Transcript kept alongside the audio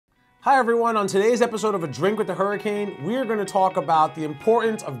Hi everyone, on today's episode of A Drink with the Hurricane, we're going to talk about the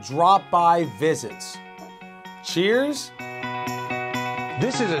importance of drop-by visits. Cheers!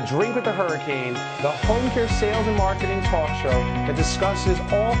 This is A Drink with the Hurricane, the home care sales and marketing talk show that discusses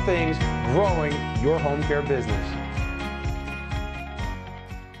all things growing your home care business.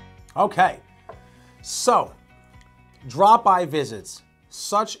 Okay, so drop-by visits.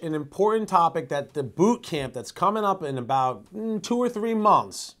 Such an important topic that the boot camp that's coming up in about 2 or 3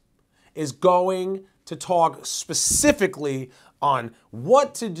 months is going to talk specifically on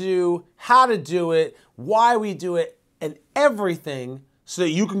what to do, how to do it, why we do it, and everything so that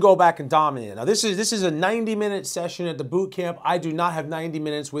you can go back and dominate it. Now this is a 90-minute session at the boot camp. I do not have 90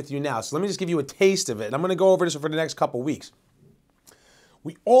 minutes with you now, so let me just give you a taste of it. And I'm gonna go over this for the next couple weeks.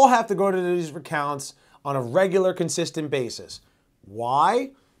 We all have to go to these accounts on a regular, consistent basis.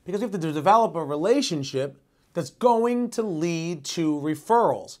 Why? Because we have to develop a relationship that's going to lead to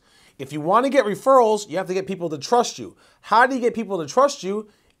referrals. If you want to get referrals, you have to get people to trust you. How do you get people to trust you?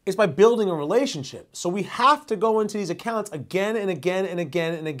 It's by building a relationship. So we have to go into these accounts again and again and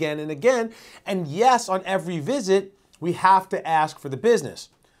again and again and again. And yes, on every visit, we have to ask for the business.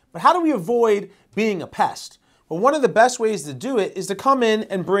 But how do we avoid being a pest? Well, one of the best ways to do it is to come in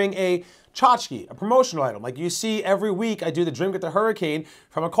and bring a tchotchke, a promotional item. Like you see every week, I do the Drink with the Hurricane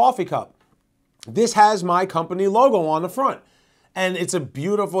from a coffee cup. This has my company logo on the front. And it's a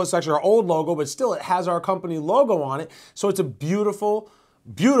beautiful, it's actually our old logo, but still it has our company logo on it. So it's a beautiful,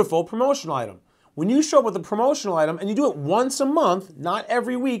 beautiful promotional item. When you show up with a promotional item and you do it once a month, not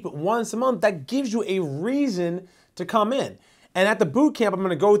every week, but once a month, that gives you a reason to come in. And at the boot camp, I'm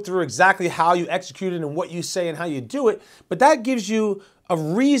going to go through exactly how you execute it and what you say and how you do it. But that gives you a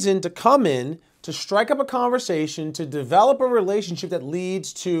reason to come in, to strike up a conversation, to develop a relationship that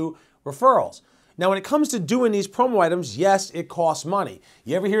leads to referrals. Now, when it comes to doing these promo items, yes, it costs money.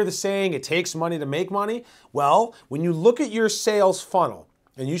 You ever hear the saying, it takes money to make money? Well, when you look at your sales funnel,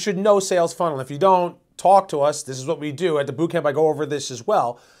 and you should know sales funnel. If you don't, talk to us. This is what we do. At the bootcamp, I go over this as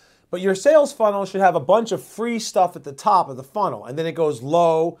well. But your sales funnel should have a bunch of free stuff at the top of the funnel, and then it goes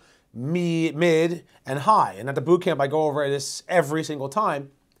low, mid, and high. And at the bootcamp, I go over this every single time.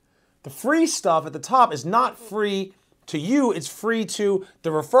 The free stuff at the top is not free to you, it's free to the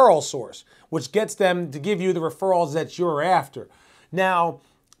referral source, which gets them to give you the referrals that you're after. Now,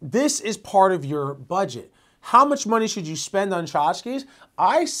 this is part of your budget. How much money should you spend on tchotchkes?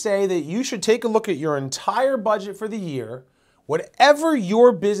 I say that you should take a look at your entire budget for the year, whatever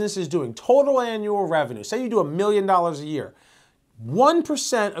your business is doing, total annual revenue. Say you do $1 million a year.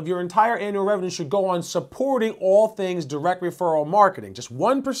 1% of your entire annual revenue should go on supporting all things direct referral marketing. Just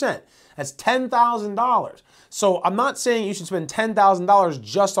 1%. That's $10,000. So I'm not saying you should spend $10,000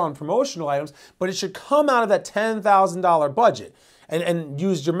 just on promotional items, but it should come out of that $10,000 budget. And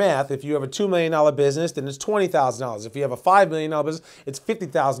use your math. If you have a $2 million business, then it's $20,000. If you have a $5 million business, it's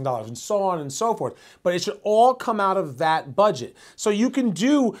 $50,000, and so on and so forth. But it should all come out of that budget. So you can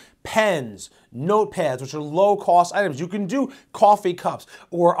do pens, notepads, which are low-cost items. You can do coffee cups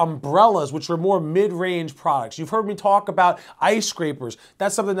or umbrellas, which are more mid-range products. You've heard me talk about ice scrapers.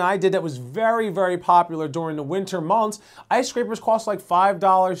 That's something that I did that was very, very popular during the winter months. Ice scrapers cost like $5,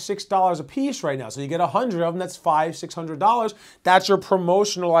 $6 a piece right now. So you get 100 of them, that's $500, $600. That's your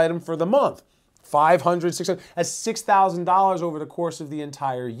promotional item for the month. $500, $600, that's $6,000 over the course of the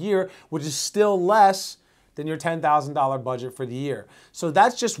entire year, which is still less than your $10,000 budget for the year. So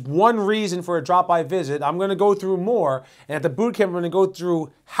that's just one reason for a drop-by visit. I'm gonna go through more, and at the boot camp, I'm gonna go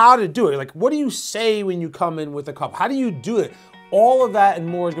through how to do it. Like, what do you say when you come in with a cup? How do you do it? All of that and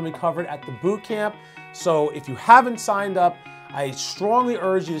more is gonna be covered at the boot camp. So if you haven't signed up, I strongly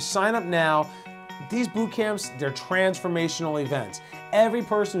urge you to sign up now. These boot camps, they're transformational events. Every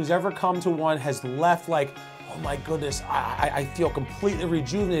person who's ever come to one has left like, oh my goodness, I feel completely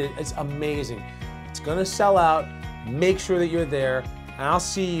rejuvenated. It's amazing. It's gonna sell out. Make sure that you're there, and I'll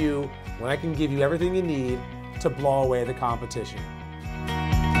see you when I can give you everything you need to blow away the competition.